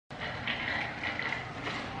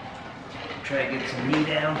Try to get some knee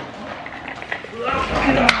down. Oh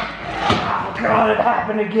God, it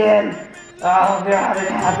happened again. Oh God,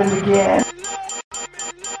 it happened again.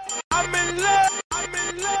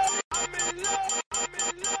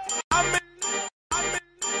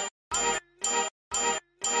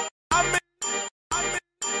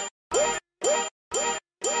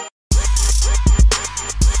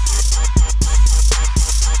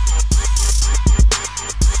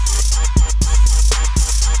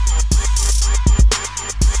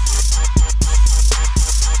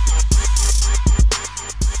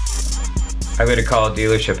 I'm going to call a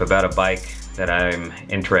dealership about a bike that I'm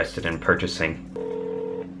interested in purchasing.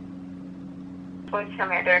 Please tell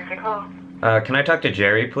me a direct call. Can I talk to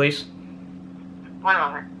Jerry, please? One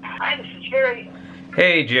moment. Hi, this is Jerry.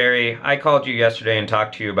 Hey, Jerry. I called you yesterday and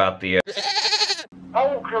talked to you about the...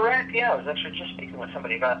 Oh, correct. Yeah, I was actually just speaking with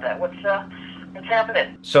somebody about that. What's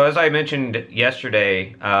happening? So as I mentioned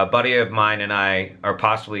yesterday, a buddy of mine and I are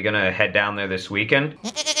possibly going to head down there this weekend.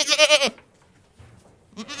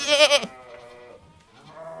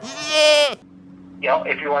 You know,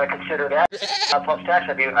 if you want to consider that, plus tax,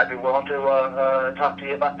 I'd be willing to talk to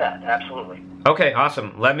you about that. Absolutely. Okay,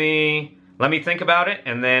 awesome. Let me think about it,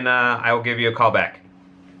 and then I will give you a call back.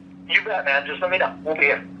 You bet, man. Just let me know. We'll be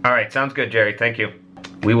here. All right, sounds good, Jerry. Thank you.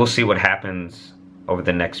 We will see what happens over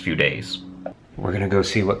the next few days. We're gonna go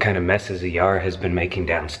see what kind of messes Yara has been making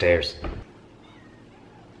downstairs.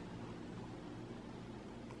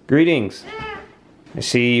 Greetings. I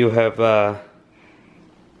see you have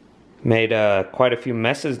made quite a few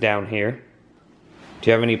messes down here. Do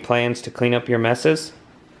you have any plans to clean up your messes?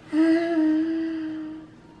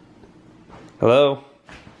 Hello?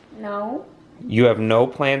 No. You have no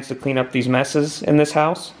plans to clean up these messes in this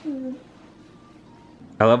house?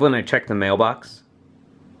 I love when I check the mailbox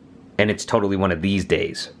and it's totally one of these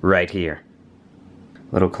days right here.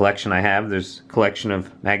 Little collection I have. There's a collection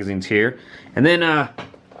of magazines here. And then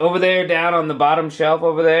over there down on the bottom shelf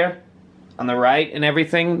over there on the right and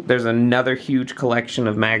everything, there's another huge collection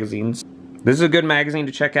of magazines. This is a good magazine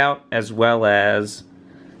to check out, as well as,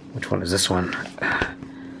 which one is this one?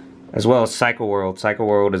 As well as Cycle World. Cycle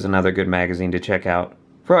World is another good magazine to check out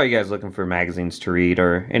for all you guys looking for magazines to read,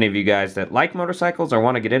 or any of you guys that like motorcycles or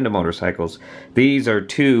want to get into motorcycles. These are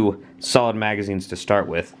two solid magazines to start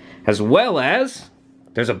with. As well as,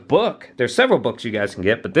 there's a book. There's several books you guys can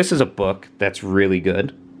get, but this is a book that's really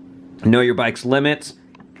good. Know Your Bike's Limits.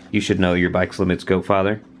 You should know your bike's limits,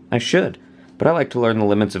 Goatfather. I should, but I like to learn the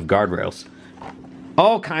limits of guardrails.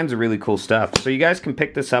 All kinds of really cool stuff. So you guys can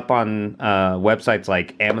pick this up on websites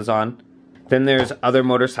like Amazon. Then there's other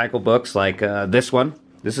motorcycle books like this one.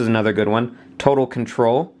 This is another good one, Total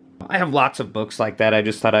Control. I have lots of books like that. I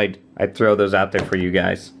just thought I'd throw those out there for you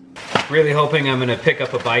guys. Really hoping I'm gonna pick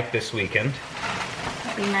up a bike this weekend.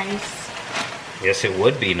 That'd be nice. Yes, it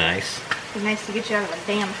would be nice. It'd be nice to get you out of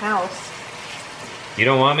the damn house. You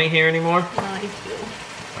don't want me here anymore? No, I do.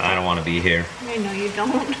 I don't want to be here. I know you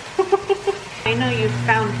don't. I know you've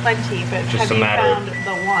found plenty, but Just have you found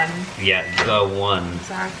the one? Yeah, the one.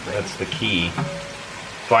 Exactly. That's the key.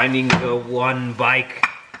 Finding the one bike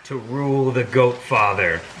to rule the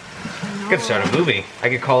Goatfather. I could start a movie. I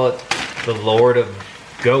could call it The Lord of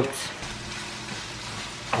Goats.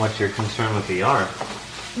 What's your concern with the Yara?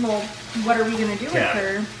 Well, what are we going to do with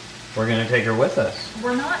her? We're going to take her with us.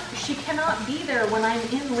 We're not, she cannot be there when I'm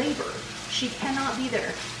in labor. She cannot be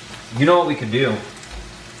there. You know what we could do?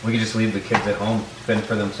 We could just leave the kids at home, fend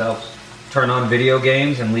for themselves. Turn on video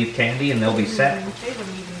games and leave candy and they'll be set.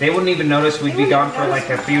 They wouldn't even notice we'd be gone for like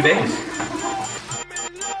a few days.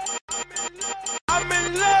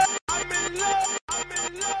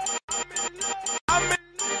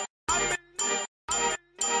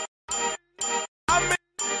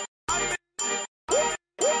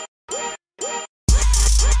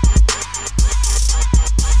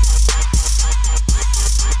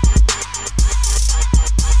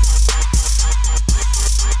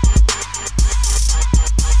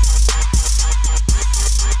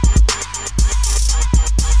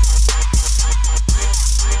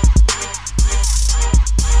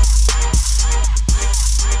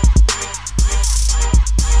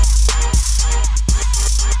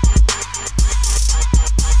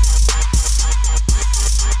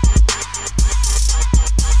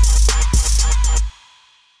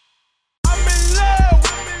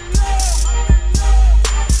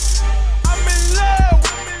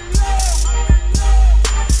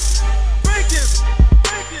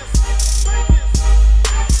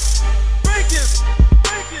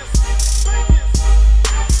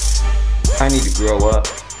 I need to grow up.